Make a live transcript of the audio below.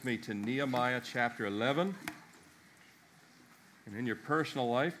Me to Nehemiah chapter 11. And in your personal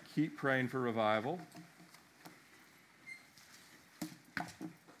life, keep praying for revival.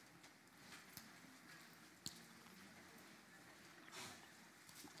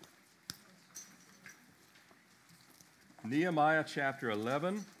 Nehemiah chapter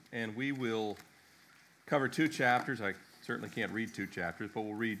 11, and we will cover two chapters. I certainly can't read two chapters, but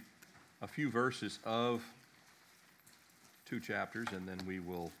we'll read a few verses of two chapters, and then we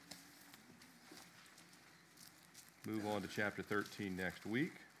will move on to chapter 13 next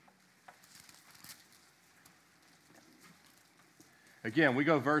week. Again, we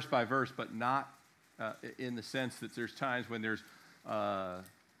go verse by verse, but not in the sense that there's times when there's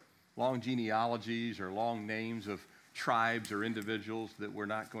long genealogies or long names of tribes or individuals that we're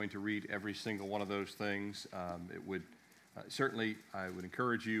not going to read every single one of those things. It would certainly, I would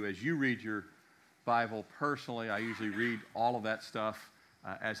encourage you, as you read your Bible personally, I usually read all of that stuff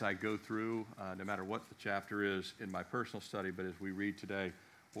as I go through, no matter what the chapter is in my personal study. But as we read today,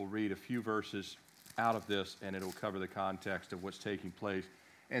 we'll read a few verses out of this, and it'll cover the context of what's taking place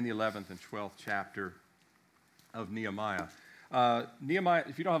in the 11th and 12th chapter of Nehemiah. Nehemiah,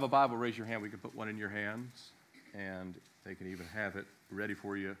 if you don't have a Bible, raise your hand. We can put one in your hands, and they can even have it ready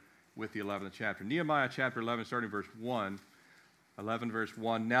for you with the 11th chapter. Nehemiah chapter 11, starting verse 1. 11 verse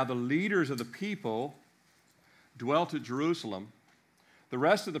 1, Now the leaders of the people dwelt at Jerusalem. The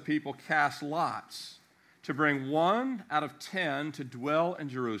rest of the people cast lots to bring 1 out of 10 to dwell in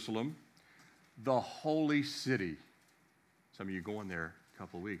Jerusalem, the holy city. Some of you going there a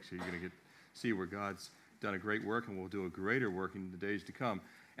couple of weeks, so you're going to see where God's done a great work and will do a greater work in the days to come.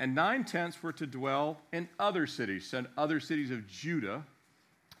 And 9/10 were to dwell in other cities, and other cities of Judah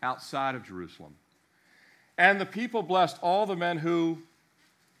outside of Jerusalem. And the people blessed all the men who,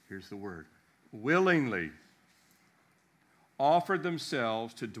 here's the word, willingly offered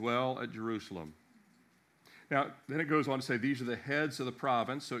themselves to dwell at Jerusalem. Now, then it goes on to say, these are the heads of the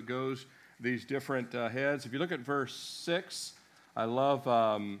province. So it goes, these different heads. If you look at verse 6, I love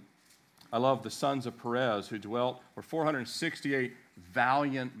the sons of Perez who dwelt, were 468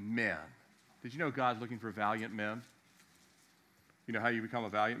 valiant men. Did you know God's looking for valiant men? You know how you become a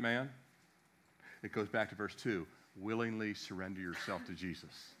valiant man? It goes back to verse 2. Willingly surrender yourself to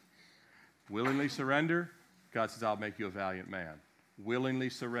Jesus. Willingly surrender, God says, I'll make you a valiant man. Willingly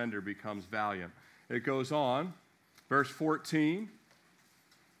surrender becomes valiant. It goes on, verse 14,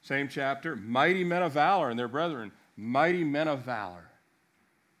 same chapter. Mighty men of valor and their brethren. Mighty men of valor.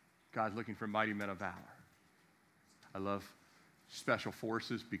 God's looking for mighty men of valor. I love special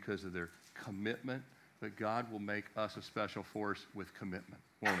forces because of their commitment, but God will make us a special force with commitment,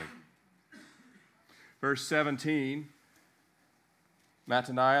 won't he? Verse 17,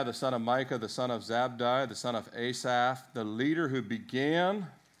 Mattaniah, the son of Micah, the son of Zabdi, the son of Asaph, the leader who began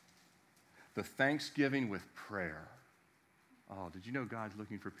the thanksgiving with prayer. Oh, did you know God's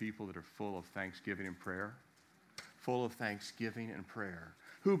looking for people that are full of thanksgiving and prayer? Full of thanksgiving and prayer.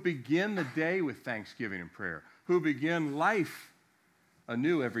 Who begin the day with thanksgiving and prayer. Who begin life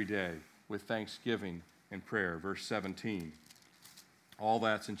anew every day with thanksgiving and prayer. Verse 17. All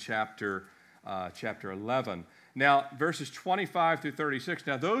that's in chapter 11. Now, verses 25 through 36.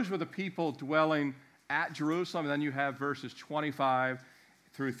 Now, those were the people dwelling at Jerusalem. And then you have verses 25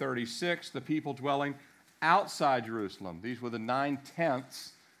 through 36, the people dwelling outside Jerusalem. These were the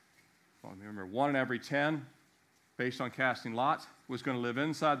 9/10. Well, remember, 1 in every 10, based on casting lots, was going to live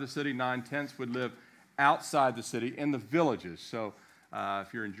inside the city. 9/10 would live outside the city in the villages. So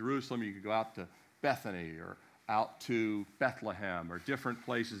if you're in Jerusalem, you could go out to Bethany or out to Bethlehem or different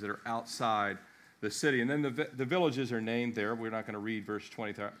places that are outside the city. And then the villages are named there. We're not going to read verse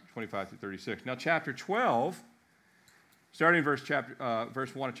 25 through 36. Now, chapter 12, starting verse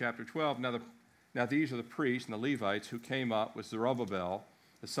 1 of chapter 12, now these are the priests and the Levites who came up with Zerubbabel,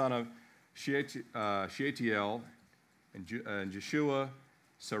 the son of Shealtiel, and Jeshua,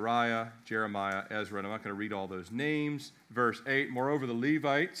 Sariah, Jeremiah, Ezra. And I'm not going to read all those names. Verse 8, moreover, the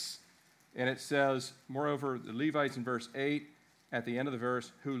Levites, and it says, moreover, the Levites in verse 8, at the end of the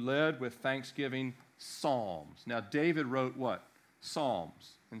verse, who led with thanksgiving psalms. Now, David wrote what?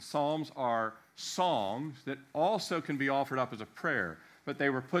 Psalms. And psalms are songs that also can be offered up as a prayer, but they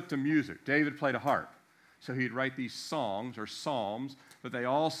were put to music. David played a harp. So he'd write these songs or psalms, but they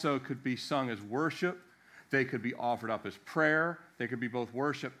also could be sung as worship. They could be offered up as prayer. They could be both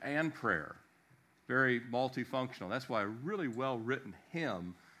worship and prayer. Very multifunctional. That's why a really well-written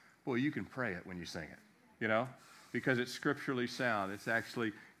hymn, boy, you can pray it when you sing it, you know, because it's scripturally sound. It's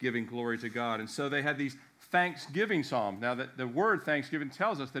actually giving glory to God. And so they had these thanksgiving psalms. Now, the word thanksgiving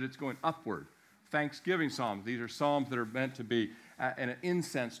tells us that it's going upward. Thanksgiving psalms. These are psalms that are meant to be and an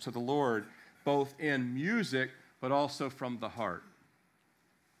incense to the Lord, both in music, but also from the heart.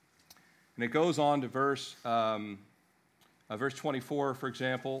 And it goes on to verse 24, for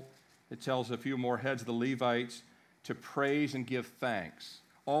example. It tells a few more heads of the Levites to praise and give thanks.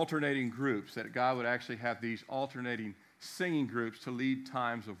 Alternating groups, that God would actually have these alternating singing groups to lead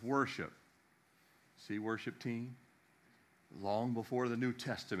times of worship. See, worship team? Long before the New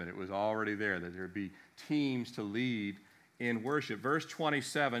Testament, it was already there, that there would be teams to lead in worship. Verse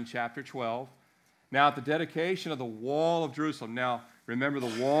 27, chapter 12. Now, at the dedication of the wall of Jerusalem. Now, remember,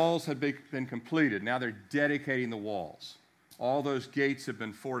 the walls had been completed. Now they're dedicating the walls. All those gates have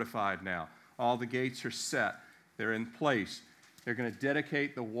been fortified now. All the gates are set. They're in place. They're going to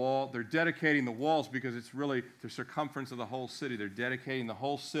dedicate the wall. They're dedicating the walls because it's really the circumference of the whole city. They're dedicating the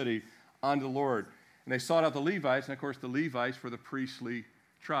whole city unto the Lord. And they sought out the Levites, and of course the Levites were the priestly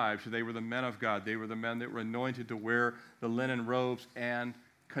tribes. So they were the men of God. They were the men that were anointed to wear the linen robes and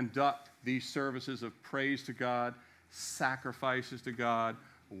conduct these services of praise to God, sacrifices to God,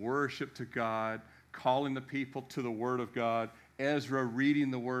 worship to God, calling the people to the Word of God, Ezra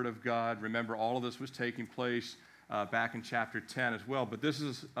reading the Word of God. Remember, all of this was taking place back in chapter 10 as well. But this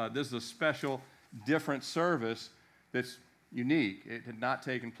is a special, different service that's unique. It had not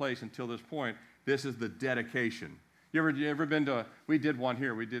taken place until this point. This is the dedication. You ever been to, we did one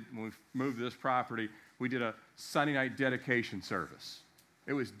here. When we moved to this property, we did a Sunday night dedication service.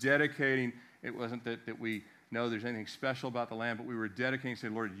 It was dedicating. It wasn't that we know there's anything special about the land, but we were dedicating,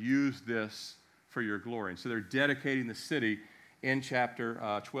 saying, Lord, use this for your glory. And so they're dedicating the city in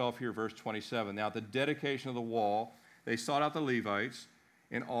chapter 12 here, verse 27. Now, at the dedication of the wall, they sought out the Levites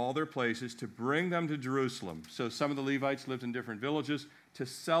in all their places to bring them to Jerusalem. So some of the Levites lived in different villages to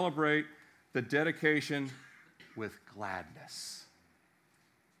celebrate the dedication with gladness,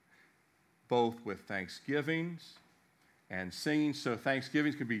 both with thanksgivings and singing. So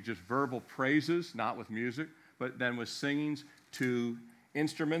thanksgivings could be just verbal praises, not with music, but then with singings to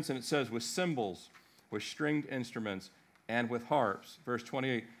instruments. And it says with cymbals, with stringed instruments, and with harps. Verse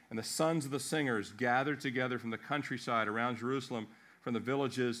 28, and the sons of the singers gathered together from the countryside around Jerusalem, from the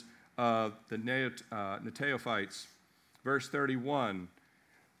villages of the Netophites. Verse 31,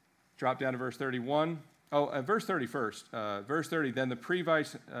 drop down to verse 31. Verse 30 first. Verse 30, then the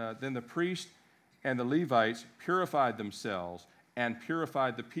priest and the Levites purified themselves and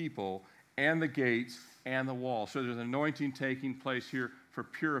purified the people and the gates and the wall. So there's an anointing taking place here for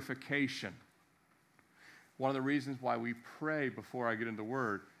purification. One of the reasons why we pray before I get into the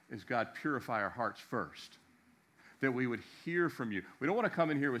Word is, God, purify our hearts first, that we would hear from you. We don't want to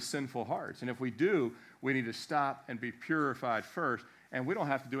come in here with sinful hearts. And if we do, we need to stop and be purified first. And we don't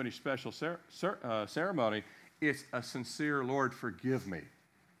have to do any special ceremony. It's a sincere, Lord, forgive me.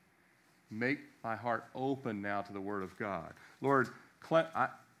 Make my heart open now to the Word of God. Lord,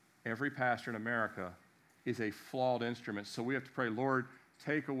 every pastor in America is a flawed instrument. So we have to pray, Lord,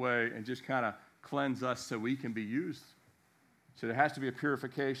 take away and just kind of cleanse us so we can be used. So there has to be a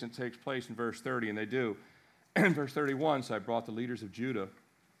purification that takes place in verse 30, and they do. In verse 31, so I brought the leaders of Judah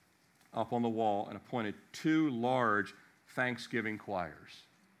up on the wall and appointed 2 large thanksgiving choirs.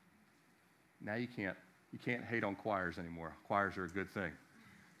 Now you can't hate on choirs anymore. Choirs are a good thing.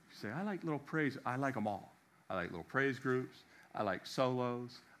 You say, I like little praise. I like them all. I like little praise groups. I like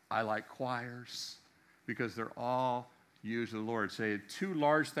solos. I like choirs because they're all used to the Lord. Say 2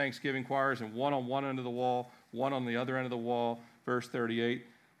 large thanksgiving choirs, and one on one end of the wall, one on the other end of the wall. Verse 38,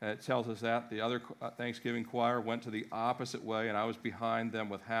 it tells us that the other thanksgiving choir went to the opposite way, and I was behind them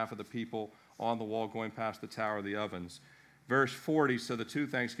with half of the people on the wall going past the Tower of the Ovens. Verse 40, so the 2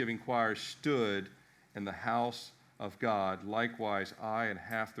 thanksgiving choirs stood in the house of God. Likewise, I and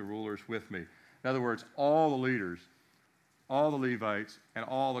half the rulers with me. In other words, all the leaders, all the Levites, and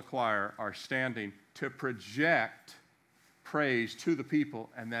all the choir are standing to project praise to the people,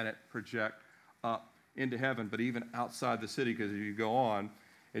 and then it project up into heaven, but even outside the city, because if you go on,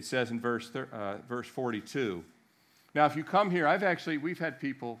 it says in verse 42. Now, if you come here, we've had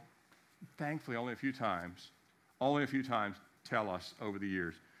people, thankfully only a few times, tell us over the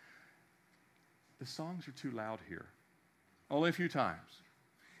years, the songs are too loud here. Only a few times.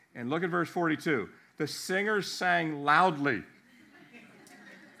 And look at verse 42. The singers sang loudly.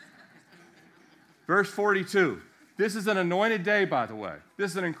 Verse 42. This is an anointed day, by the way.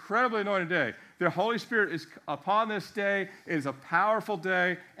 This is an incredibly anointed day. The Holy Spirit is upon this day. It is a powerful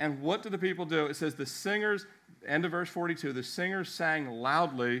day. And what do the people do? It says the singers, end of verse 42, the singers sang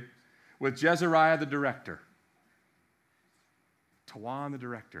loudly with Jezariah the director. Tawan the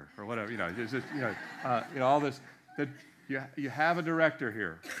director, or whatever, all this. You have a director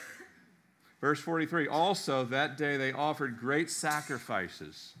here. Verse 43, also that day they offered great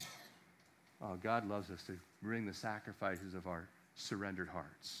sacrifices. Oh, God loves us to bring the sacrifices of our surrendered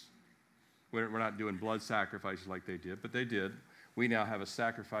hearts. We're not doing blood sacrifices like they did, but they did. We now have a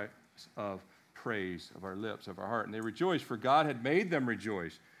sacrifice of praise of our lips, of our heart. And they rejoiced, for God had made them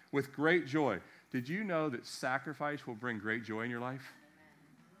rejoice with great joy. Did you know that sacrifice will bring great joy in your life?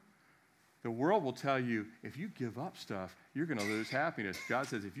 The world will tell you, if you give up stuff, you're going to lose happiness. God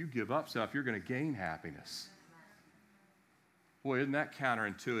says, if you give up stuff, you're going to gain happiness. Boy, isn't that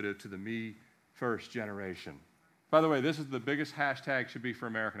counterintuitive to the me first generation? By the way, this is the biggest hashtag should be for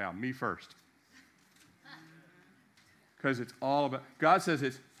America now, me first. Because it's all about, God says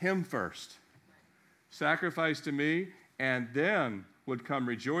it's him first. Sacrifice to me, and then would come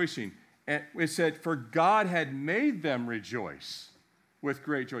rejoicing. And it said, for God had made them rejoice with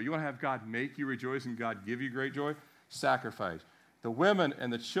great joy. You want to have God make you rejoice and God give you great joy? Sacrifice. The women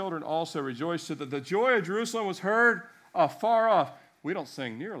and the children also rejoiced, so that the joy of Jerusalem was heard afar off. We don't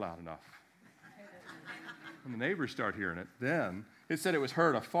sing near loud enough. When the neighbors start hearing it, then it said it was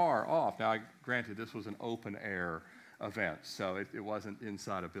heard afar off. Now, granted, this was an open air event, so it wasn't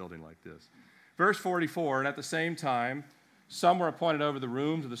inside a building like this. Verse 44, and at the same time, some were appointed over the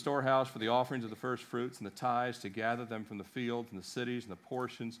rooms of the storehouse for the offerings of the first fruits and the tithes, to gather them from the fields and the cities and the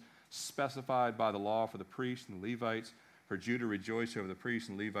portions specified by the law for the priests and the Levites. For Judah rejoiced over the priests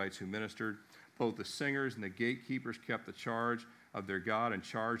and Levites who ministered. Both the singers and the gatekeepers kept the charge of their God and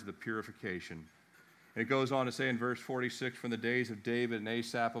charge of the purification. And it goes on to say in verse 46, from the days of David and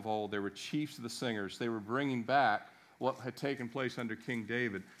Asaph of old, there were chiefs of the singers. They were bringing back what had taken place under King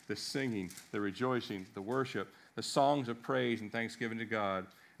David, the singing, the rejoicing, the worship, the songs of praise and thanksgiving to God.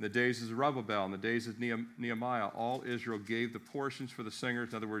 In the days of Zerubbabel, in the days of Nehemiah, all Israel gave the portions for the singers.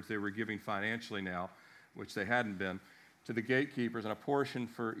 In other words, they were giving financially now, which they hadn't been, to the gatekeepers, and a portion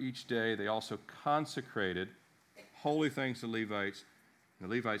for each day. They also consecrated holy things to the Levites, and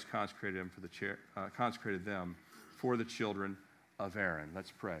the Levites consecrated them for the children of Aaron.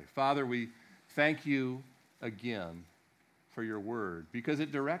 Let's pray. Father, we thank you again for your word, because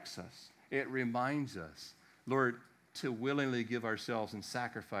it directs us. It reminds us, Lord, to willingly give ourselves in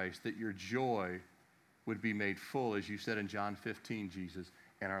sacrifice, that your joy would be made full, as you said in John 15, Jesus,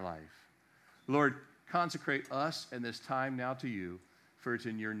 in our life. Lord, consecrate us in this time now to you, for it's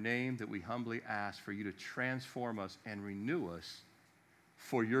in your name that we humbly ask for you to transform us and renew us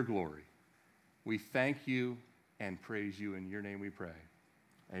for your glory. We thank you and praise you. In your name we pray.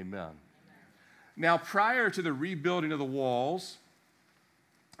 Amen. Now, prior to the rebuilding of the walls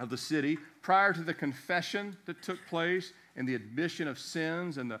of the city, prior to the confession that took place and the admission of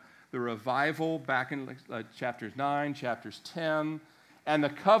sins and the revival back in chapters 9, chapters 10, and the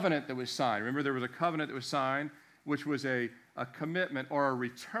covenant that was signed. Remember, there was a covenant that was signed, which was a commitment or a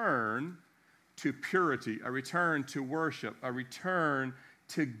return to purity, a return to worship, a return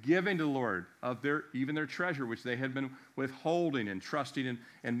to giving to the Lord of even their treasure, which they had been withholding and trusting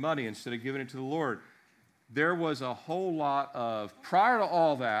in money instead of giving it to the Lord. There was a whole lot of, prior to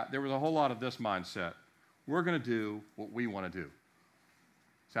all that, there was a whole lot of this mindset. We're going to do what we want to do.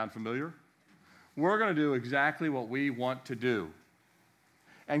 Sound familiar? We're going to do exactly what we want to do.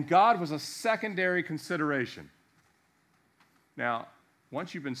 And God was a secondary consideration. Now,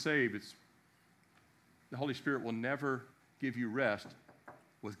 once you've been saved, the Holy Spirit will never give you rest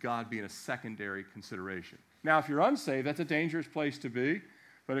with God being a secondary consideration. Now, if you're unsaved, that's a dangerous place to be.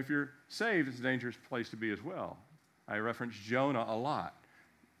 But if you're saved, it's a dangerous place to be as well. I reference Jonah a lot.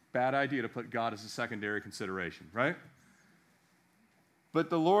 Bad idea to put God as a secondary consideration, right? But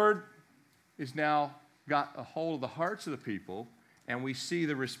the Lord has now got a hold of the hearts of the people, and we see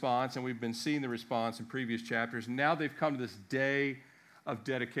the response, and we've been seeing the response in previous chapters. And now they've come to this day of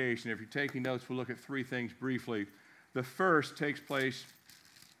dedication. If you're taking notes, we'll look at three things briefly. The first takes place,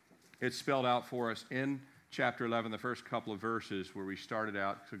 it's spelled out for us in chapter 11, the first couple of verses where we started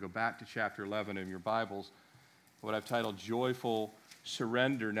out. So go back to chapter 11 in your Bibles, what I've titled Joyful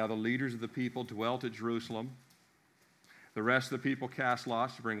Surrender. Now the leaders of the people dwelt at Jerusalem. The rest of the people cast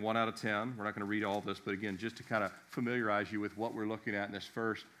lots to bring 1 out of 10. We're not going to read all this, but again, just to kind of familiarize you with what we're looking at in this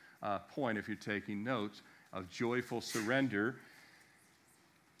first point, if you're taking notes, of joyful surrender.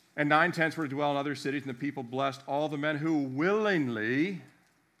 And 9/10 were to dwell in other cities, and the people blessed all the men who willingly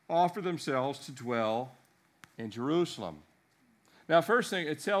offered themselves to dwell in Jerusalem. Now, first thing,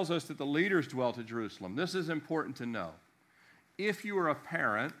 it tells us that the leaders dwelt at Jerusalem. This is important to know. If you are a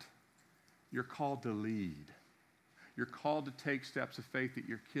parent, you're called to lead. You're called to take steps of faith that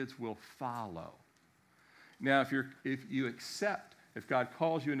your kids will follow. Now, if God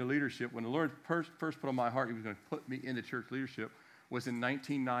calls you into leadership, when the Lord first put on my heart, he was going to put me into church leadership, was in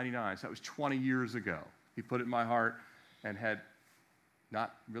 1999, so that was 20 years ago. He put it in my heart and had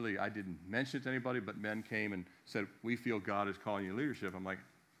not really, I didn't mention it to anybody, but men came and said, we feel God is calling you leadership. I'm like,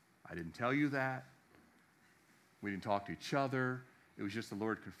 I didn't tell you that. We didn't talk to each other. It was just the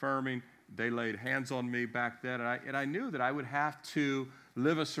Lord confirming. They laid hands on me back then, and I knew that I would have to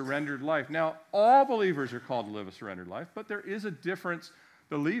live a surrendered life. Now, all believers are called to live a surrendered life, but there is a difference.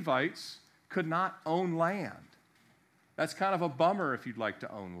 The Levites could not own land. That's kind of a bummer if you'd like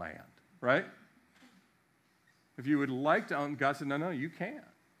to own land, right? If you would like to own, God said, no, you can't.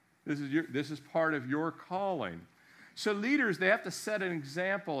 This is part of your calling. So leaders, they have to set an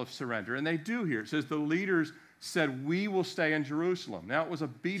example of surrender, and they do here. It says the leaders said, we will stay in Jerusalem. Now, it was a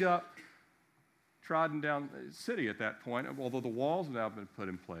beat-up, trodden down city at that point, although the walls have now been put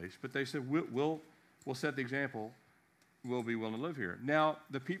in place. But they said, we'll set the example. We'll be willing to live here. Now,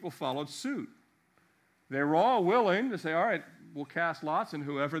 the people followed suit. They were all willing to say, all right, we'll cast lots, and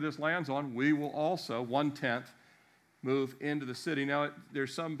whoever this lands on, we will also, 1/10, move into the city. Now,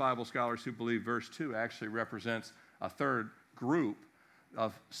 there's some Bible scholars who believe verse 2 actually represents a third group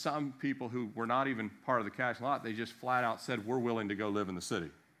of some people who were not even part of the casting lot. They just flat out said, we're willing to go live in the city,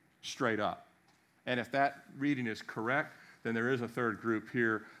 straight up. And if that reading is correct, then there is a third group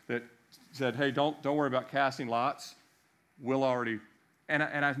here that said, hey, don't worry about casting lots. We'll already, and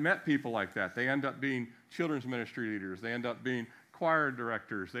I've met people like that. They end up being children's ministry leaders. They end up being choir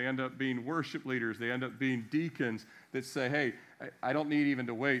directors. They end up being worship leaders. They end up being deacons that say, hey, I don't need even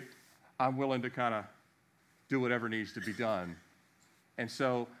to wait. I'm willing to kind of do whatever needs to be done. And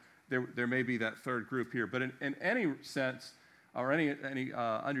so there may be that third group here. But in any sense, or any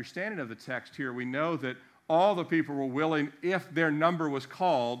understanding of the text here, we know that all the people were willing, if their number was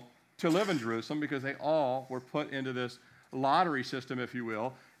called, to live in Jerusalem, because they all were put into this lottery system, if you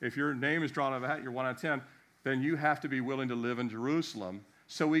will. If your name is drawn on a hat, you're 1 out of 10, then you have to be willing to live in Jerusalem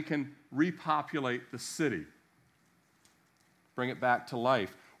so we can repopulate the city, bring it back to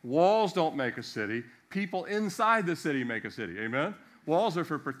life. Walls don't make a city. People inside the city make a city. Amen? Walls are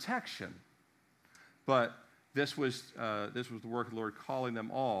for protection. But this was the work of the Lord, calling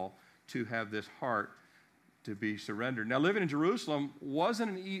them all to have this heart to be surrendered. Now, living in Jerusalem was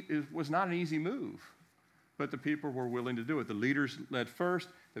not an easy move, but the people were willing to do it. The leaders led first.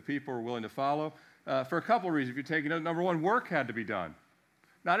 The people were willing to follow. For a couple of reasons. If you're taking note, number one, work had to be done.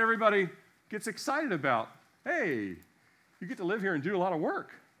 Not everybody gets excited about, hey, you get to live here and do a lot of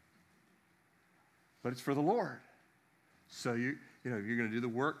work. But it's for the Lord. So you're going to do the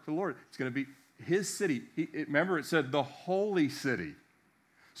work for the Lord. It's going to be His city. Remember, it said the holy city.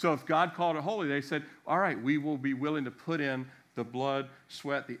 So if God called it holy, they said, all right, we will be willing to put in the blood,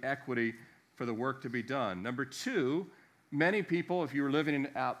 sweat, the equity for the work to be done. Number two, many people, if you were living in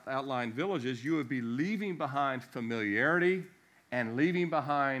outlying villages, you would be leaving behind familiarity and leaving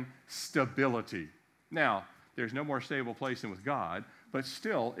behind stability. Now, there's no more stable place than with God, but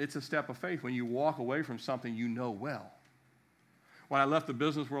still, it's a step of faith when you walk away from something you know well. When I left the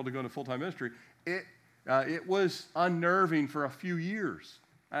business world to go into full-time ministry, it was unnerving for a few years.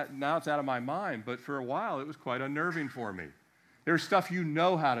 Now it's out of my mind, but for a while, it was quite unnerving for me. There's stuff you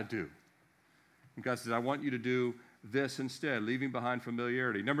know how to do. And God says, I want you to do this instead, leaving behind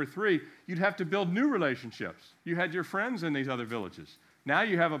familiarity. Number three, you'd have to build new relationships. You had your friends in these other villages. Now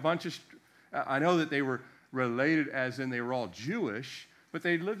you have a bunch of, I know that they were related as in they were all Jewish, but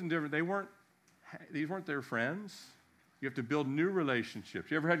they lived in different, these weren't their friends. You have to build new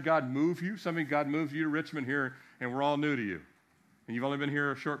relationships. You ever had God move you? God moved you to Richmond here, and we're all new to you. And you've only been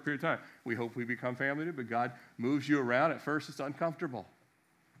here a short period of time. We hope we become family too, but God moves you around. At first, it's uncomfortable.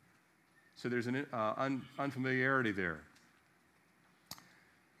 So there's an unfamiliarity there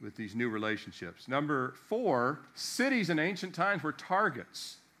with these new relationships. Number four, cities in ancient times were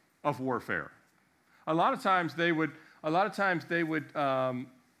targets of warfare. A lot of times they would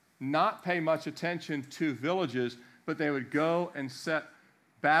not pay much attention to villages, but they would go and set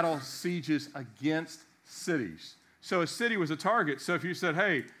battle sieges against cities. So a city was a target. So if you said,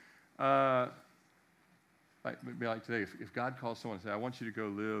 hey, like today, if God calls someone and says, I want you to go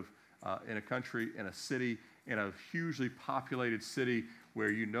live in a country, in a city, in a hugely populated city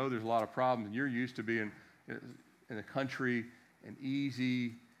where you know there's a lot of problems, and you're used to being in the country and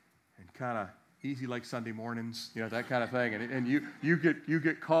easy and kind of easy like Sunday mornings, that kind of thing. And you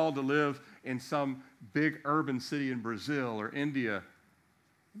get called to live in some big urban city in Brazil or India.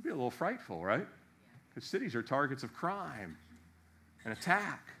 It'd be a little frightful, right? Because cities are targets of crime and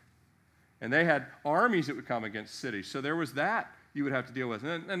attack. And they had armies that would come against cities. So there was that you would have to deal with.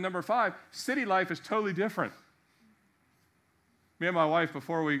 And number five, city life is totally different. Me and my wife,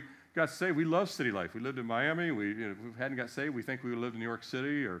 before we got saved, we love city life. We lived in Miami. If we hadn't got saved, we think we would have lived in New York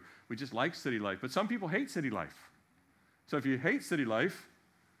City, or we just like city life. But some people hate city life. So if you hate city life,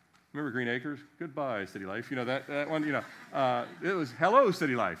 remember Green Acres? Goodbye, city life. That one, it was hello,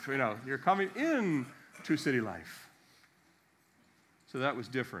 city life. You're coming in to city life. So that was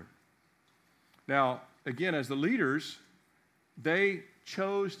different. Now, again, as the leaders, they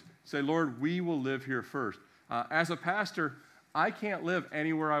chose to say, Lord, we will live here first. As a pastor, I can't live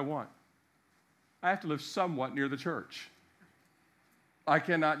anywhere I want. I have to live somewhat near the church. I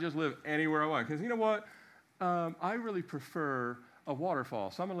cannot just live anywhere I want. Because you know what? I really prefer a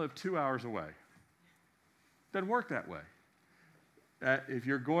waterfall, so I'm going to live 2 hours away. Doesn't work that way. If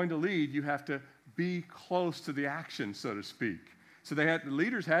you're going to lead, you have to be close to the action, so to speak. So the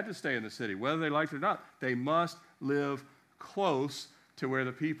leaders had to stay in the city, whether they liked it or not. They must live close to where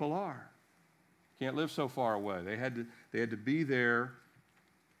the people are. Can't live so far away. They had to be there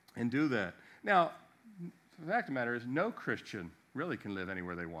and do that. Now, the fact of the matter is, no Christian really can live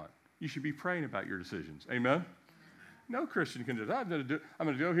anywhere they want. You should be praying about your decisions. Amen? No Christian can do that. I'm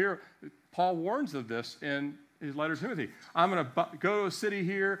going to go here. Paul warns of this in his letter to Timothy. I'm going to go to a city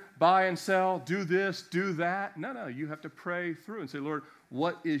here, buy and sell, do this, do that. No. You have to pray through and say, Lord,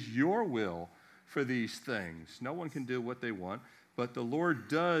 what is your will for these things? No one can do what they want, but the Lord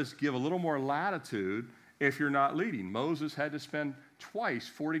does give a little more latitude if you're not leading. Moses had to spend twice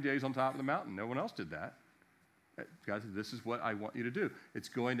 40 days on top of the mountain. No one else did that. God said, this is what I want you to do. It's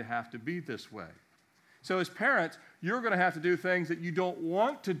going to have to be this way. So as parents, you're going to have to do things that you don't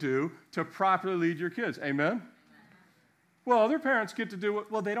want to do to properly lead your kids. Amen? Well, other parents get to do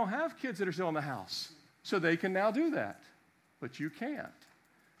it. Well, they don't have kids that are still in the house, so they can now do that. But you can't.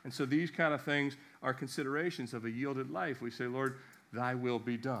 And so these kind of things are considerations of a yielded life. We say, Lord, thy will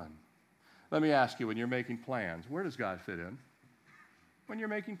be done. Let me ask you, when you're making plans, where does God fit in? When you're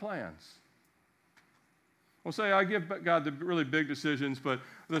making plans. Well, say, I give God the really big decisions, but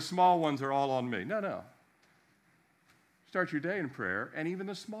the small ones are all on me. No. Start your day in prayer, and even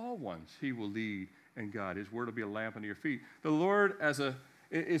the small ones, he will lead and guide. His word will be a lamp unto your feet.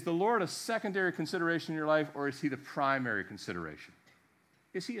 Is the Lord a secondary consideration in your life, or is he the primary consideration?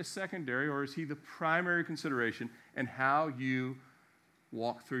 Is he a secondary, or is he the primary consideration in how you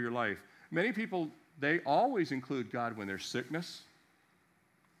walk through your life? Many people, they always include God when there's sickness.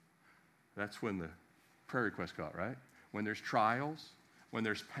 That's when the prayer request go out, right? When there's trials, when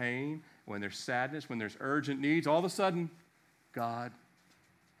there's pain, when there's sadness, when there's urgent needs, all of a sudden, God,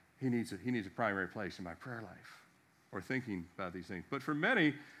 he needs a primary place in my prayer life, or thinking about these things. But for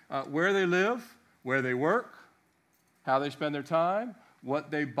many, where they live, where they work, how they spend their time,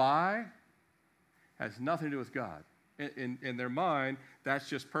 what they buy, has nothing to do with God. In their mind, that's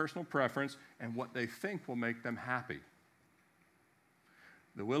just personal preference and what they think will make them happy.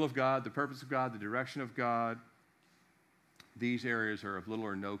 The will of God, the purpose of God, the direction of God, these areas are of little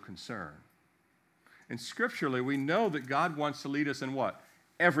or no concern. And scripturally, we know that God wants to lead us in what?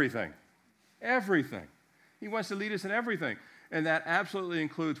 Everything. Everything. He wants to lead us in everything. And that absolutely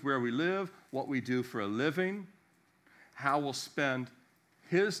includes where we live, what we do for a living, how we'll spend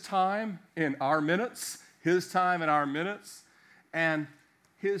his time in our minutes, his time in our minutes, and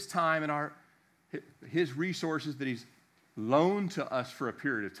his time in his resources that he's loaned to us for a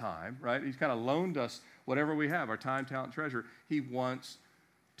period of time, right? He's kind of loaned us whatever we have, our time, talent, treasure. He wants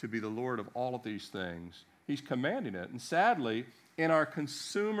to be the Lord of all of these things. He's commanding it. And sadly, in our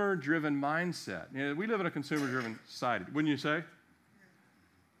consumer-driven mindset, we live in a consumer-driven society, wouldn't you say?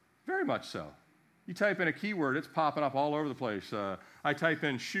 Very much so. You type in a keyword, it's popping up all over the place. I type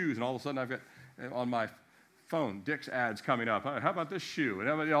in shoes, and all of a sudden I've got on my phone, Dick's ads coming up. How about this shoe?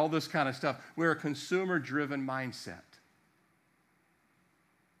 And all this kind of stuff. We're a consumer-driven mindset.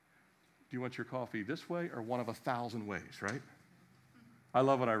 Do you want your coffee this way or one of 1,000 ways, right? I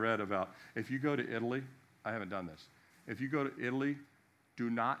love what I read about if you go to Italy, I haven't done this. If you go to Italy, do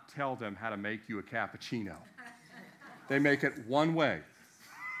not tell them how to make you a cappuccino. They make it one way.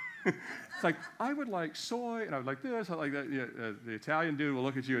 It's like, I would like soy, and I would like this, I like that. The Italian dude will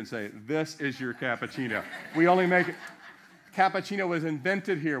look at you and say, this is your cappuccino. We only make it, cappuccino was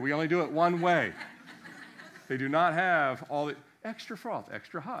invented here. We only do it one way. They do not have all the extra froth,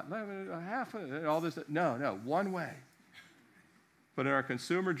 extra hot, half of it, all this. No, one way. But in our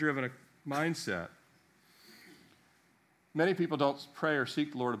consumer-driven mindset, many people don't pray or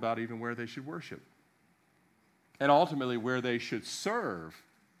seek the Lord about even where they should worship. And ultimately, where they should serve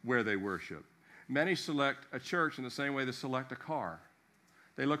where they worship. Many select a church in the same way they select a car.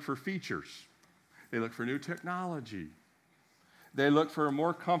 They look for features. They look for new technology. They look for a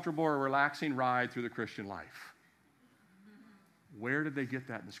more comfortable or relaxing ride through the Christian life. Where did they get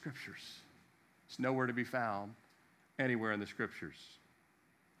that in the Scriptures? It's nowhere to be found anywhere in the Scriptures.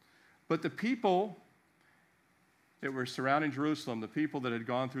 But the people that were surrounding Jerusalem, the people that had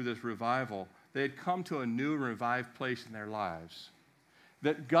gone through this revival, they had come to a new and revived place in their lives.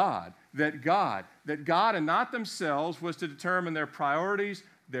 That God and not themselves was to determine their priorities,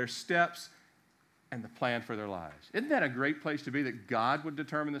 their steps, and the plan for their lives. Isn't that a great place to be, that God would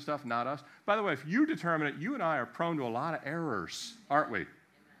determine the stuff, not us? By the way, if you determine it, you and I are prone to a lot of errors, aren't we? Amen.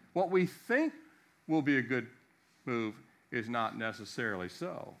 What we think will be a good move is not necessarily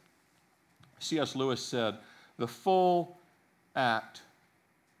so. C.S. Lewis said, the full act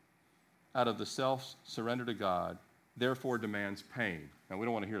out of the self-surrender to God therefore demands pain. Now, we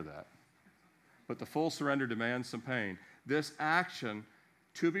don't want to hear that. But the full surrender demands some pain. This action,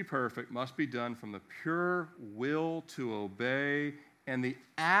 to be perfect, must be done from the pure will to obey and the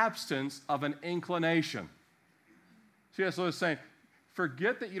absence of an inclination. C.S. Lewis is saying,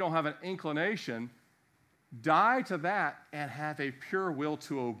 forget that you don't have an inclination, die to that and have a pure will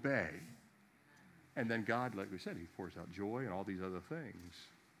to obey. And then God, like we said, he pours out joy and all these other things.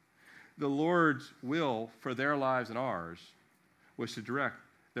 The Lord's will for their lives and ours was to direct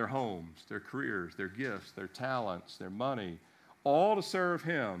their homes, their careers, their gifts, their talents, their money, all to serve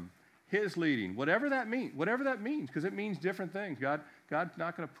him, his leading, whatever that means, because it means different things. God's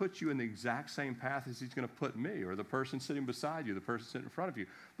not going to put you in the exact same path as he's going to put me or the person sitting beside you, the person sitting in front of you,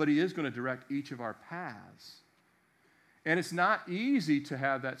 but he is going to direct each of our paths. And it's not easy to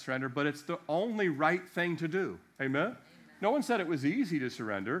have that surrender, but it's the only right thing to do. Amen? Amen. No one said it was easy to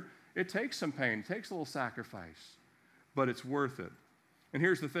surrender. It takes some pain. It takes a little sacrifice, but it's worth it. And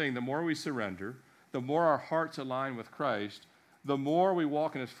here's the thing. The more we surrender, the more our hearts align with Christ, the more we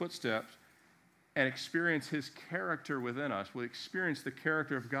walk in his footsteps and experience his character within us. We experience the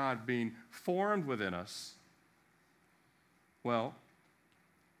character of God being formed within us. Well,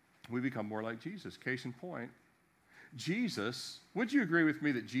 we become more like Jesus. Case in point, Jesus, would you agree with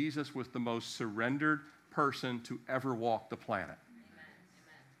me that Jesus was the most surrendered person to ever walk the planet? Amen.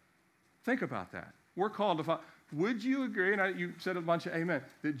 Think about that. We're called to follow. Would you agree, and you said a bunch of amen,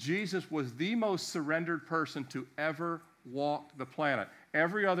 that Jesus was the most surrendered person to ever walk the planet?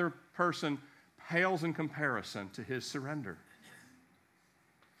 Every other person pales in comparison to his surrender.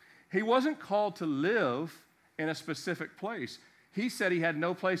 He wasn't called to live in a specific place. He said he had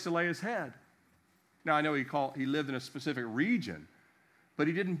no place to lay his head. Now, I know he lived in a specific region, but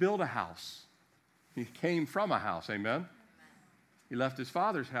he didn't build a house. He came from a house, amen? He left his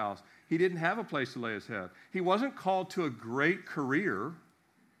father's house. He didn't have a place to lay his head. He wasn't called to a great career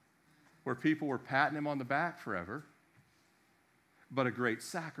where people were patting him on the back forever, but a great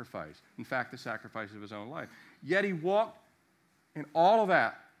sacrifice. In fact, the sacrifice of his own life. Yet he walked in all of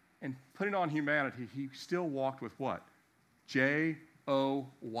that, and putting on humanity, he still walked with what? Joy.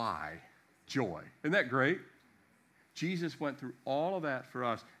 Joy. Isn't that great? Jesus went through all of that for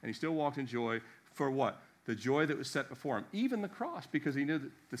us, and he still walked in joy for what? The joy that was set before him. Even the cross, because he knew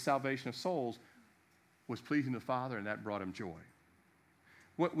that the salvation of souls was pleasing the Father, and that brought him joy.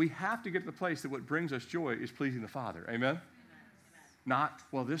 What we have to get to the place that what brings us joy is pleasing the Father. Amen? Amen. Not,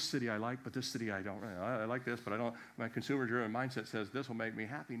 well, this city I like, but this city I don't. I like this, but I don't. My consumer-driven mindset says this will make me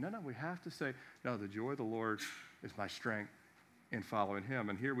happy. No, we have to say, no, the joy of the Lord is my strength in following him.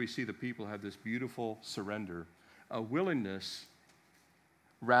 And here we see the people have this beautiful surrender, a willingness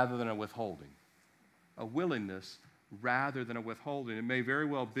rather than a withholding. A willingness rather than a withholding. It may very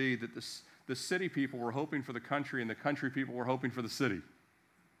well be that the city people were hoping for the country and the country people were hoping for the city.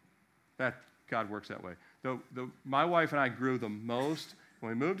 That God works that way. My wife and I grew the most. When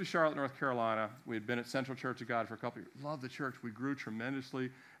we moved to Charlotte, North Carolina, we had been at Central Church of God for a couple of years. Loved the church. We grew tremendously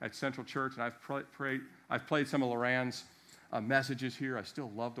at Central Church, and I've played some of Loran's messages here. I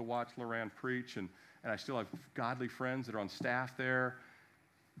still love to watch Loran preach, and I still have godly friends that are on staff there.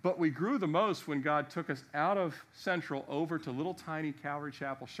 But we grew the most when God took us out of Central over to little tiny Calvary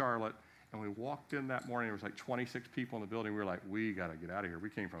Chapel, Charlotte, and we walked in that morning. There was like 26 people in the building. We were like, we got to get out of here. We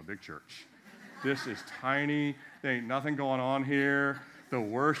came from a big church. This is tiny. There ain't nothing going on here. The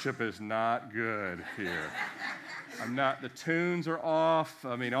worship is not good here. The tunes are off.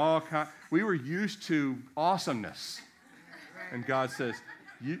 I mean, we were used to awesomeness. And God says,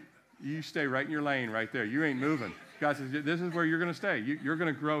 you stay right in your lane right there. You ain't moving. God says, this is where you're going to stay. You're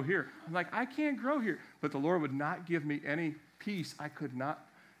going to grow here. I'm like, I can't grow here. But the Lord would not give me any peace. I could not.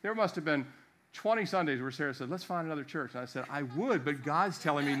 There must have been 20 Sundays where Sarah said, let's find another church. And I said, I would, but God's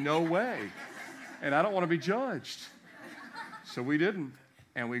telling me no way. And I don't want to be judged. So we didn't.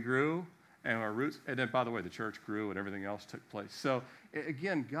 And we grew. And our roots, and then, by the way, the church grew and everything else took place. So,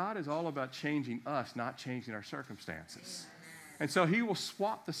 again, God is all about changing us, not changing our circumstances. And so he will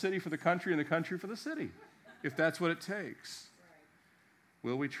swap the city for the country and the country for the city, if that's what it takes.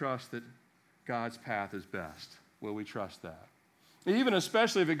 Will we trust that God's path is best? Will we trust that? Even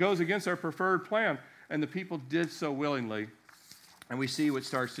especially if it goes against our preferred plan, and the people did so willingly, and we see what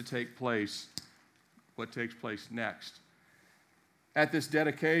starts to take place, what takes place next. At this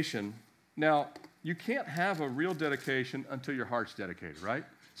dedication, now, you can't have a real dedication until your heart's dedicated, right?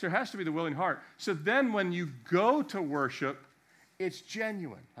 So there has to be the willing heart. So then when you go to worship, it's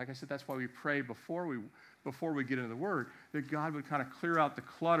genuine. Like I said, that's why we pray before we get into the Word, that God would kind of clear out the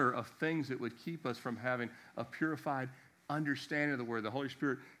clutter of things that would keep us from having a purified understanding of the Word. The Holy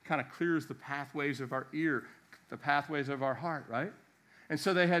Spirit kind of clears the pathways of our ear, the pathways of our heart, right? And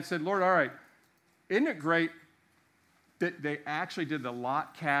so they had said, Lord, all right, isn't it great that they actually did the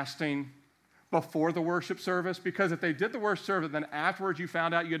lot casting before the worship service? Because if they did the worship service, then afterwards you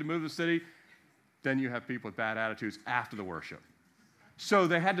found out you had to move the city, then you have people with bad attitudes after the worship. So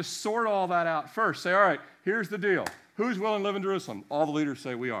they had to sort all that out first. Say, all right, here's the deal. Who's willing to live in Jerusalem? All the leaders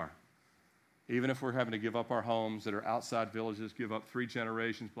say we are. Even if we're having to give up our homes that are outside villages, give up 3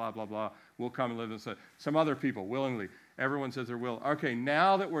 generations, blah, blah, blah, we'll come and live in some other people willingly. Everyone says they're willing. Okay,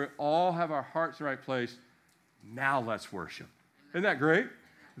 now that we all have our hearts in the right place, now let's worship. Isn't that great?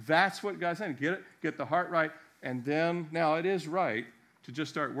 That's what God's saying. Get it, get the heart right, and then, now it is right to just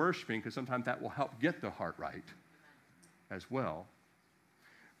start worshiping, because sometimes that will help get the heart right as well.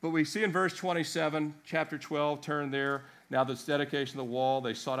 But we see in verse 27, chapter 12, turn there. Now this dedication of the wall,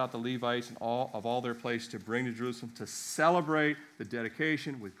 they sought out the Levites and all their place to bring to Jerusalem to celebrate the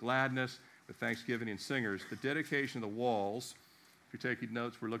dedication with gladness, with thanksgiving and singers. The dedication of the walls, if you're taking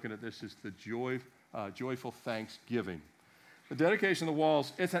notes, we're looking at this as the joyful thanksgiving. The dedication of the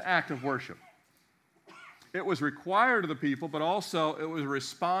walls, it's an act of worship. It was required of the people, but also it was a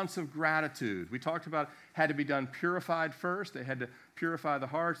response of gratitude. We talked about it had to be done purified first. They had to purify the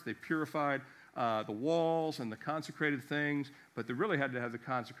hearts. They purified the walls and the consecrated things, but they really had to have the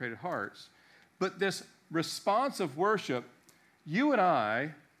consecrated hearts. But this response of worship, you and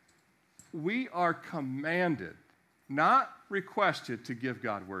I, we are commanded, not requested, to give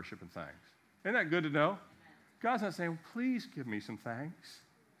God worship and thanks. Isn't that good to know? God's not saying, please give me some thanks.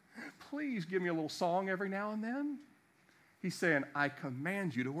 Please give me a little song every now and then. He's saying, I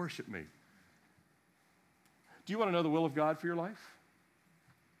command you to worship me. Do you want to know the will of God for your life?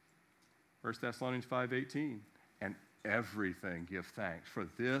 1 Thessalonians 5:18, and everything give thanks, for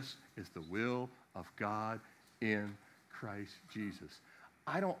this is the will of God in Christ Jesus.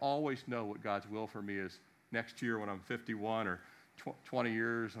 I don't always know what God's will for me is next year when I'm 51 or 20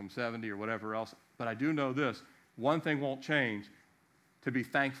 years, I'm 70 or whatever else, but I do know this, one thing won't change, to be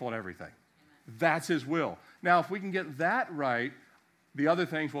thankful in everything. Amen. That's his will. Now, if we can get that right, the other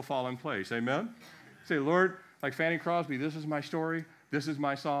things will fall in place. Amen? Say, Lord, like Fanny Crosby, this is my story, this is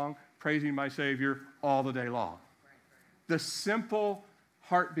my song, praising my Savior all the day long. The simple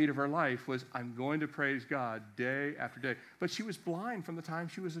heartbeat of her life was, I'm going to praise God day after day. But she was blind from the time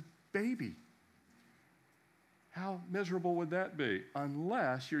she was a baby. How miserable would that be?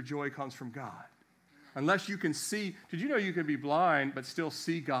 Unless your joy comes from God. Unless you can see. Did you know you can be blind but still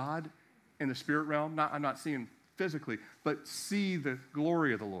see God in the spirit realm? I'm not seeing physically, but see the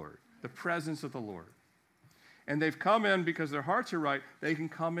glory of the Lord, the presence of the Lord. And they've come in because their hearts are right. They can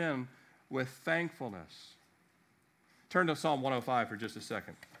come in with thankfulness. Turn to Psalm 105 for just a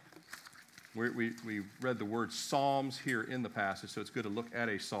second. We read the word Psalms here in the passage, so it's good to look at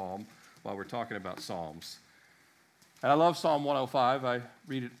a psalm while we're talking about Psalms. And I love Psalm 105. I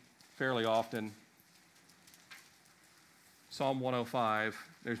read it fairly often. Psalm 105,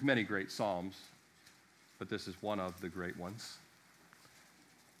 there's many great psalms, but this is one of the great ones.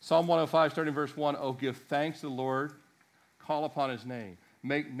 Psalm 105, starting in verse 1, oh, give thanks to the Lord, call upon his name,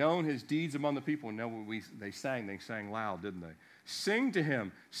 make known his deeds among the people. No, they sang loud, didn't they? Sing to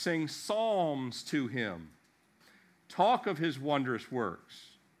him, sing psalms to him, talk of his wondrous works,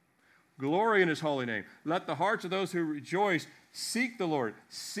 glory in his holy name. Let the hearts of those who rejoice seek the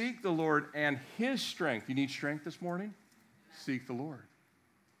Lord and his strength. You need strength this morning? Seek the Lord.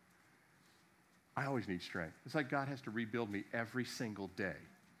 I always need strength. It's like God has to rebuild me every single day.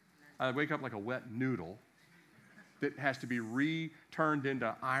 I wake up like a wet noodle that has to be returned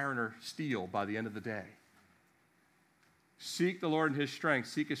into iron or steel by the end of the day. Seek the Lord in his strength.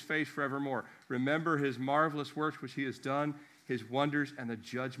 Seek his face forevermore. Remember his marvelous works which he has done, his wonders and the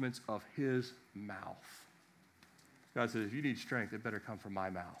judgments of his mouth. God says, if you need strength, it better come from my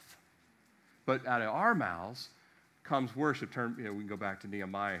mouth. But out of our mouths comes worship. We can go back to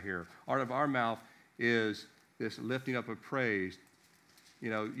Nehemiah here. Out of our mouth is this lifting up of praise. You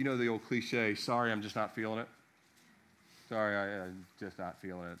know the old cliche, sorry, I'm just not feeling it. Sorry, I'm just not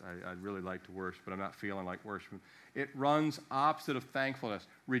feeling it. I'd really like to worship, but I'm not feeling like worshiping. It runs opposite of thankfulness.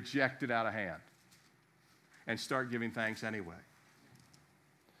 Reject it out of hand and start giving thanks anyway.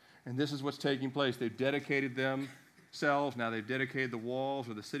 And this is what's taking place. They've dedicated themselves. Now they've dedicated the walls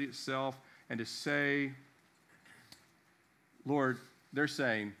or the city itself. And to say, Lord, they're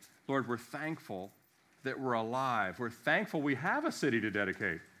saying, Lord, we're thankful that we're alive. We're thankful we have a city to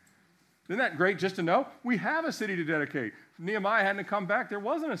dedicate. Isn't that great just to know? We have a city to dedicate. If Nehemiah hadn't come back, there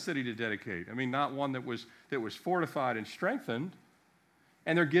wasn't a city to dedicate. I mean, not one that was fortified and strengthened.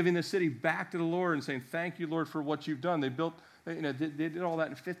 And they're giving the city back to the Lord and saying, thank you, Lord, for what you've done. They did all that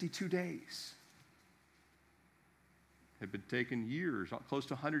in 52 days. It had been taking years, close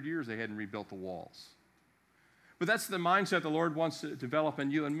to 100 years they hadn't rebuilt the walls. But that's the mindset the Lord wants to develop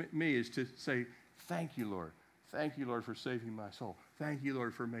in you and me, is to say, thank you, Lord. Thank you, Lord, for saving my soul. Thank you,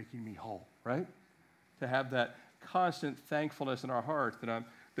 Lord, for making me whole, right? To have that constant thankfulness in our heart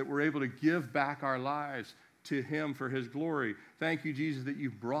that we're able to give back our lives to Him for His glory. Thank you, Jesus, that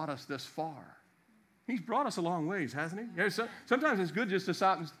you've brought us this far. He's brought us a long ways, hasn't He? You know, sometimes it's good just to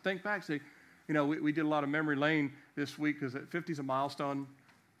stop and think back. Say, we did a lot of memory lane this week because 50 is a milestone.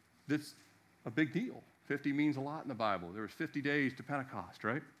 That's a big deal. 50 means a lot in the Bible. There was 50 days to Pentecost,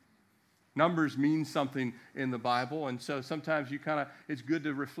 right? Numbers mean something in the Bible, and so sometimes it's good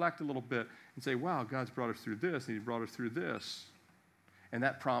to reflect a little bit and say, wow, God's brought us through this, and He brought us through this. And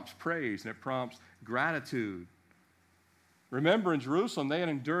that prompts praise, and it prompts gratitude. Remember, in Jerusalem, they had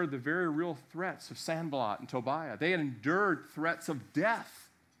endured the very real threats of Sanballat and Tobiah. They had endured threats of death.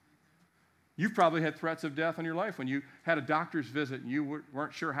 You've probably had threats of death in your life when you had a doctor's visit and you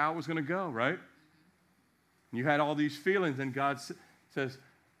weren't sure how it was going to go, right? And you had all these feelings, and God says,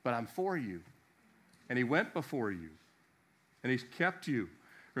 but I'm for you. And He went before you. And He's kept you.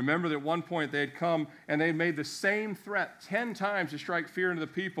 Remember that at one point they had come and they had made the same threat 10 times to strike fear into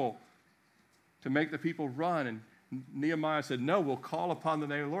the people, to make the people run. And Nehemiah said, no, we'll call upon the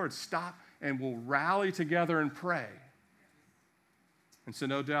name of the Lord. Stop and we'll rally together and pray. And so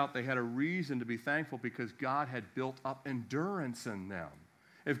no doubt they had a reason to be thankful because God had built up endurance in them.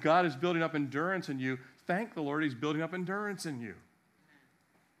 If God is building up endurance in you, thank the Lord He's building up endurance in you.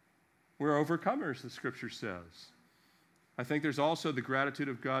 We're overcomers, the Scripture says. I think there's also the gratitude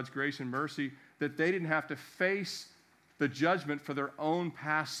of God's grace and mercy that they didn't have to face the judgment for their own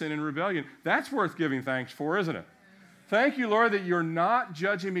past sin and rebellion. That's worth giving thanks for, isn't it? Thank you, Lord, that you're not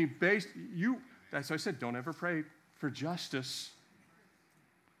judging me based... That's why I said, don't ever pray for justice.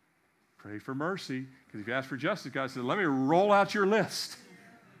 Pray for mercy, because if you ask for justice, God says, let me roll out your list.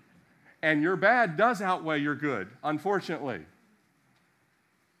 And your bad does outweigh your good, unfortunately.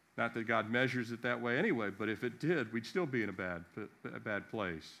 Not that God measures it that way anyway, but if it did, we'd still be in a bad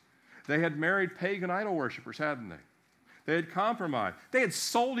place. They had married pagan idol worshipers, hadn't they? They had compromised. They had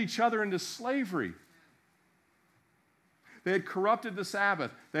sold each other into slavery. They had corrupted the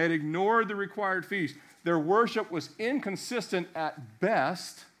Sabbath. They had ignored the required feast. Their worship was inconsistent at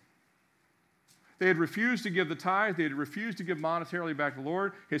best. They had refused to give the tithe. They had refused to give monetarily back to the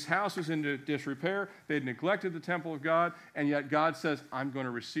Lord. His house was in disrepair. They had neglected the temple of God. And yet God says, I'm going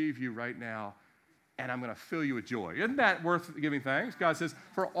to receive you right now, and I'm going to fill you with joy. Isn't that worth giving thanks? God says,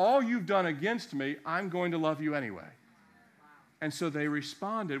 for all you've done against me, I'm going to love you anyway. And so they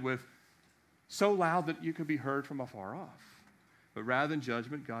responded with so loud that you could be heard from afar off. But rather than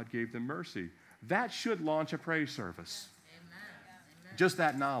judgment, God gave them mercy. That should launch a praise service. Amen. Just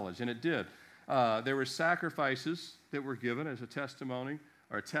that knowledge, and it did. There were sacrifices that were given as a testimony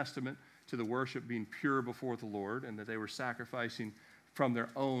or a testament to the worship being pure before the Lord, and that they were sacrificing from their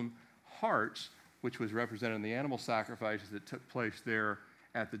own hearts, which was represented in the animal sacrifices that took place there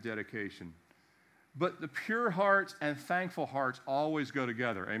at the dedication. But the pure hearts and thankful hearts always go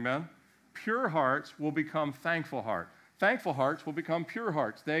together. Amen? Pure hearts will become thankful hearts. Thankful hearts will become pure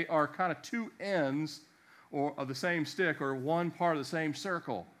hearts. They are kind of two ends of the same stick, or one part of the same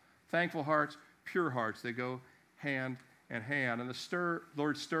circle. Thankful hearts, pure hearts, they go hand in hand. And the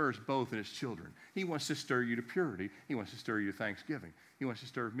Lord stirs both in His children. He wants to stir you to purity. He wants to stir you to thanksgiving. He wants to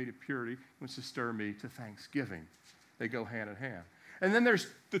stir me to purity. He wants to stir me to thanksgiving. They go hand in hand. And then there's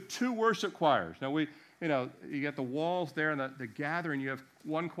the two worship choirs. Now, you got the walls there and the gathering. You have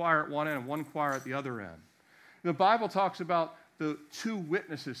one choir at one end and one choir at the other end. The Bible talks about the two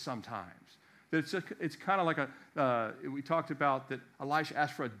witnesses sometimes. It's kind of like we talked about that Elisha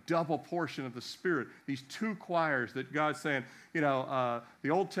asked for a double portion of the Spirit. These two choirs that God's saying, the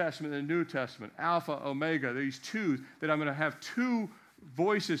Old Testament and the New Testament, Alpha, Omega, these two, that I'm going to have two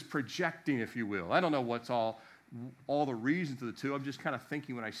voices projecting, if you will. I don't know what's all the reasons of the two. I'm just kind of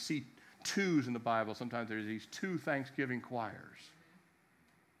thinking when I see twos in the Bible. Sometimes there's these two thanksgiving choirs.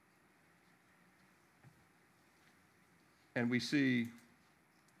 And we see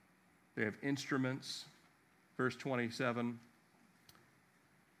they have instruments, verse 27,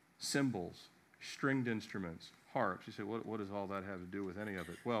 cymbals, stringed instruments, harps. You say, what does all that have to do with any of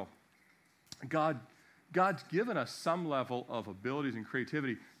it? Well, God's given us some level of abilities and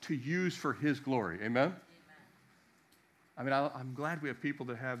creativity to use for His glory. Amen? I mean, I'm glad we have people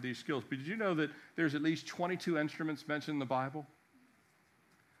that have these skills. But did you know that there's at least 22 instruments mentioned in the Bible?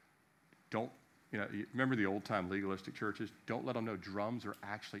 Remember the old-time legalistic churches? Don't let them know drums are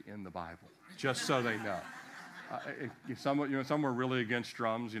actually in the Bible, just so they know. Some were really against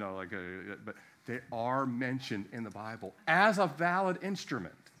drums, but they are mentioned in the Bible as a valid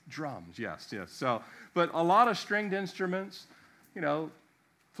instrument. Drums, yes. So, but a lot of stringed instruments,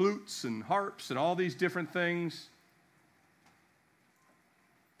 flutes and harps and all these different things.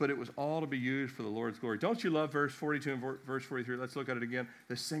 But it was all to be used for the Lord's glory. Don't you love verse 42 and verse 43? Let's look at it again.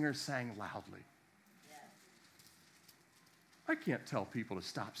 The singers sang loudly. Yes. I can't tell people to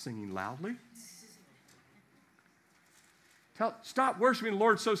stop singing loudly. Stop worshiping the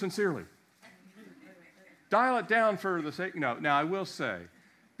Lord so sincerely. Dial it down for the sake. Now I will say,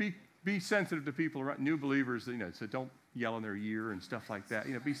 be sensitive to people around, new believers. So don't yell in their ear and stuff like that.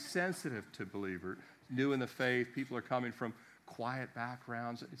 Be sensitive to believers, new in the faith. People are coming from quiet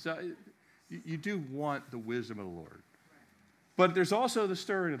backgrounds. You do want the wisdom of the Lord. But there's also the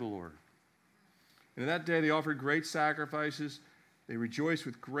stirring of the Lord. And in that day they offered great sacrifices. They rejoiced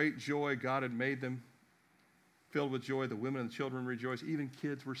with great joy. God had made them filled with joy. The women and the children rejoiced. Even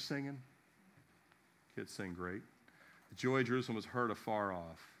kids were singing. Kids sing great. The joy of Jerusalem was heard afar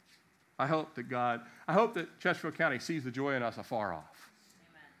off. I hope that Chesterfield County sees the joy in us afar off.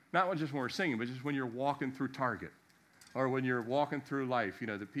 Amen. Not just when we're singing, but just when you're walking through Target. Or when you're walking through life,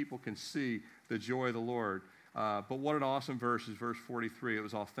 that people can see the joy of the Lord. But what an awesome verse is verse 43. It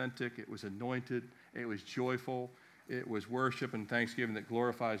was authentic. It was anointed. It was joyful. It was worship and thanksgiving that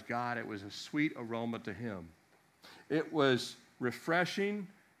glorifies God. It was a sweet aroma to Him. It was refreshing.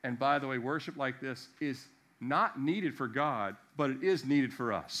 And by the way, worship like this is not needed for God, but it is needed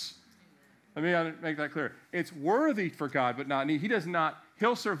for us. Let me make that clear. It's worthy for God, but not needed.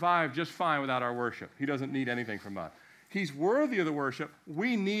 He'll survive just fine without our worship. He doesn't need anything from us. He's worthy of the worship.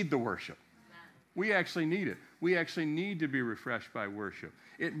 We need the worship. We actually need it. We actually need to be refreshed by worship.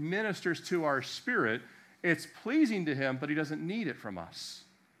 It ministers to our spirit. It's pleasing to Him, but He doesn't need it from us.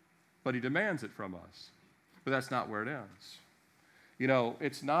 But He demands it from us. But that's not where it ends.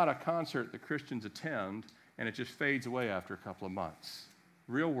 It's not a concert that Christians attend and it just fades away after a couple of months.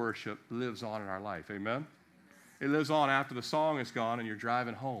 Real worship lives on in our life. Amen? It lives on after the song is gone and you're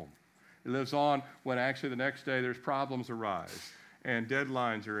driving home. It lives on when actually the next day there's problems arise and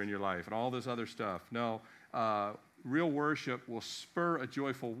deadlines are in your life and all this other stuff. No, real worship will spur a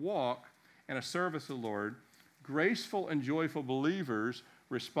joyful walk and a service of the Lord. Graceful and joyful believers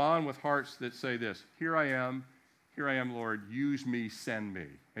respond with hearts that say this: Here I am, Lord, use me, send me.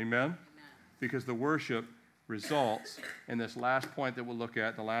 Amen? Amen. Because the worship results in this last point that we'll look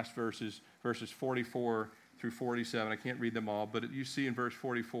at, the last verses 44 through 47. I can't read them all, but you see in verse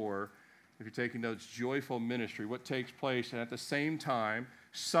 44, if you're taking notes, joyful ministry, what takes place. And at the same time,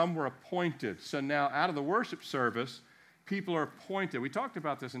 some were appointed. So now out of the worship service, people are appointed. We talked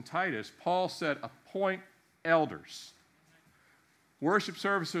about this in Titus. Paul said, appoint elders. Worship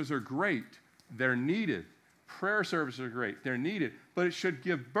services are great. They're needed. Prayer services are great. They're needed. But it should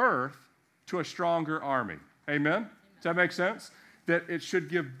give birth to a stronger army. Amen? Does that make sense? That it should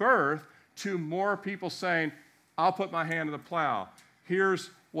give birth to more people saying, I'll put my hand to the plow. Here's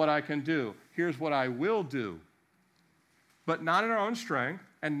what I can do. Here's what I will do. But not in our own strength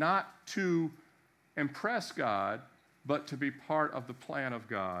and not to impress God, but to be part of the plan of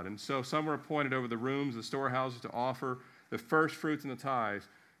God. And so some were appointed over the rooms, the storehouses to offer the first fruits and the tithes.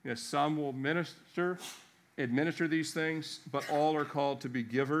 Some will administer these things, but all are called to be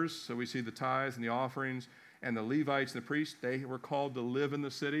givers. So we see the tithes and the offerings, and the Levites and the priests, they were called to live in the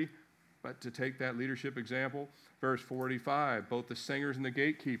city, but to take that leadership example. Verse 45, both the singers and the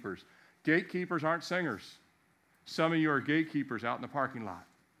gatekeepers. Gatekeepers aren't singers. Some of you are gatekeepers out in the parking lot.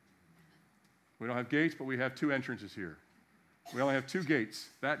 We don't have gates, but we have two entrances here. We only have two gates,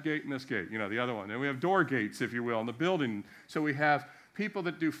 that gate and this gate, the other one. And we have door gates, if you will, in the building. So we have people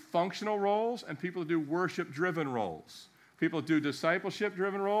that do functional roles and people that do worship-driven roles. People that do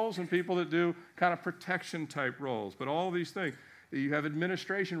discipleship-driven roles and people that do kind of protection-type roles. But all these things. You have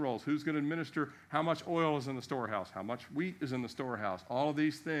administration roles. Who's going to administer how much oil is in the storehouse? How much wheat is in the storehouse? All of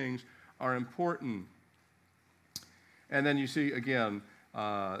these things are important. And then you see, again,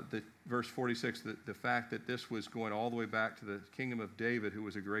 verse 46, the fact that this was going all the way back to the kingdom of David, who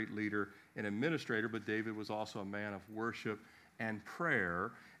was a great leader and administrator, but David was also a man of worship and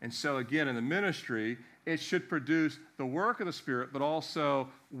prayer. And so again, in the ministry, it should produce the work of the Spirit, but also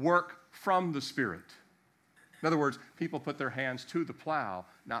work from the Spirit. In other words, people put their hands to the plow,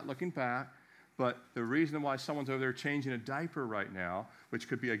 not looking back. But the reason why someone's over there changing a diaper right now, which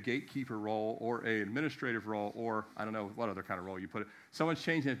could be a gatekeeper role or an administrative role or I don't know what other kind of role you put it, someone's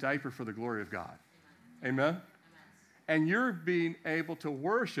changing a diaper for the glory of God. Amen? Amen? And you're being able to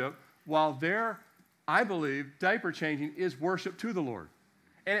worship while their, I believe, diaper changing is worship to the Lord.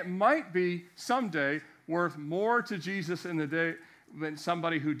 And it might be someday worth more to Jesus in the day than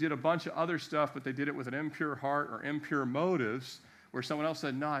somebody who did a bunch of other stuff, but they did it with an impure heart or impure motives, where someone else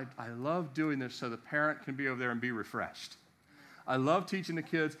said, no, I love doing this so the parent can be over there and be refreshed. I love teaching the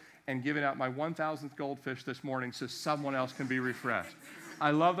kids and giving out my 1,000th goldfish this morning so someone else can be refreshed.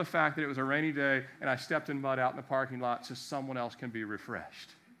 I love the fact that it was a rainy day and I stepped in mud out in the parking lot so someone else can be refreshed.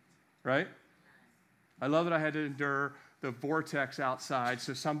 Right? I love that I had to endure the vortex outside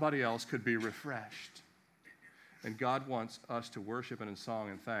so somebody else could be refreshed. And God wants us to worship Him in song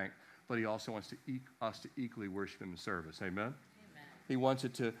and thank, but He also wants us to equally worship Him in service. Amen? He wants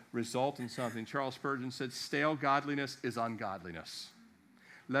it to result in something. Charles Spurgeon said, stale godliness is ungodliness.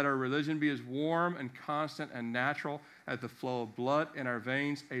 Let our religion be as warm and constant and natural as the flow of blood in our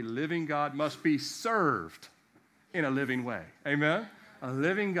veins. A living God must be served in a living way. Amen? A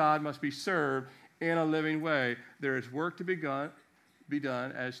living God must be served in a living way. There is work to be done,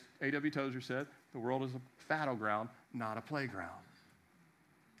 as A.W. Tozer said, the world is a battleground, not a playground.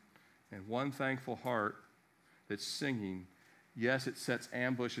 And one thankful heart that's singing, yes, it sets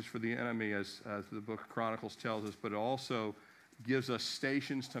ambushes for the enemy, as the book of Chronicles tells us, but it also gives us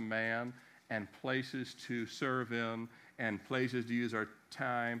stations to man and places to serve in and places to use our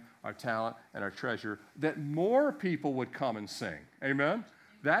time, our talent, and our treasure, that more people would come and sing. Amen?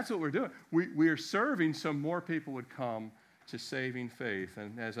 That's what we're doing. We are serving so more people would come to saving faith.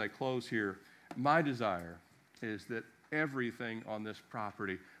 And as I close here, my desire is that everything on this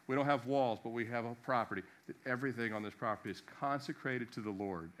property, we don't have walls, but we have a property, that everything on this property is consecrated to the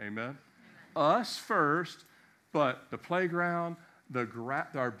Lord. Amen? Amen. Us first, but the playground,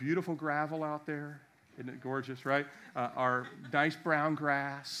 our beautiful gravel out there, isn't it gorgeous, right? Our nice brown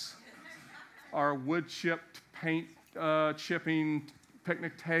grass, our wood-chipped paint chipping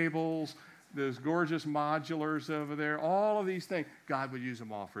picnic tables, those gorgeous modulars over there, all of these things, God would use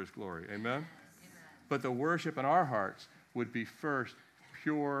them all for His glory. Amen? Amen. But the worship in our hearts would be first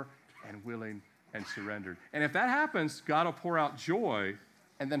pure and willing and surrendered. And if that happens, God will pour out joy,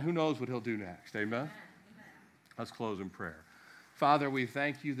 and then who knows what He'll do next. Amen? Amen. Let's close in prayer. Father, we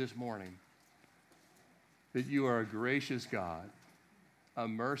thank You this morning that You are a gracious God, a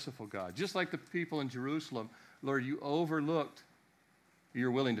merciful God. Just like the people in Jerusalem, Lord, You overlooked,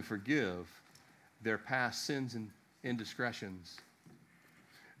 You're willing to forgive their past sins and indiscretions.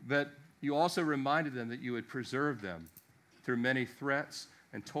 But You also reminded them that You would preserve them through many threats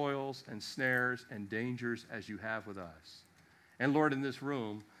and toils and snares and dangers as You have with us. And Lord, in this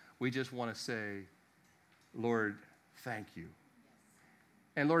room, we just want to say, Lord, thank You.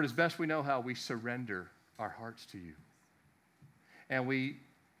 And Lord, as best we know how, we surrender our hearts to You. And we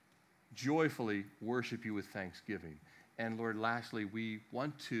joyfully worship You with thanksgiving. And Lord, lastly, we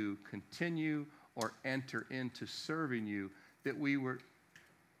want to continue or enter into serving You, that we were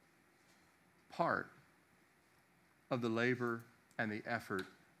part of the labor and the effort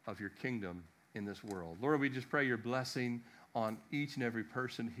of Your kingdom in this world. Lord, we just pray Your blessing on each and every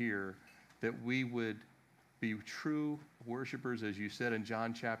person here, that we would be true worshipers, as You said in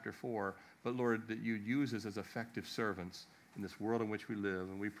John chapter 4, but Lord, that You'd use us as effective servants in this world in which we live.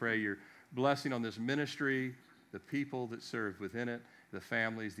 And we pray Your blessing on this ministry, the people that serve within it, the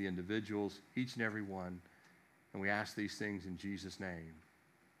families, the individuals, each and every one. And we ask these things in Jesus' name.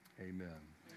 Amen.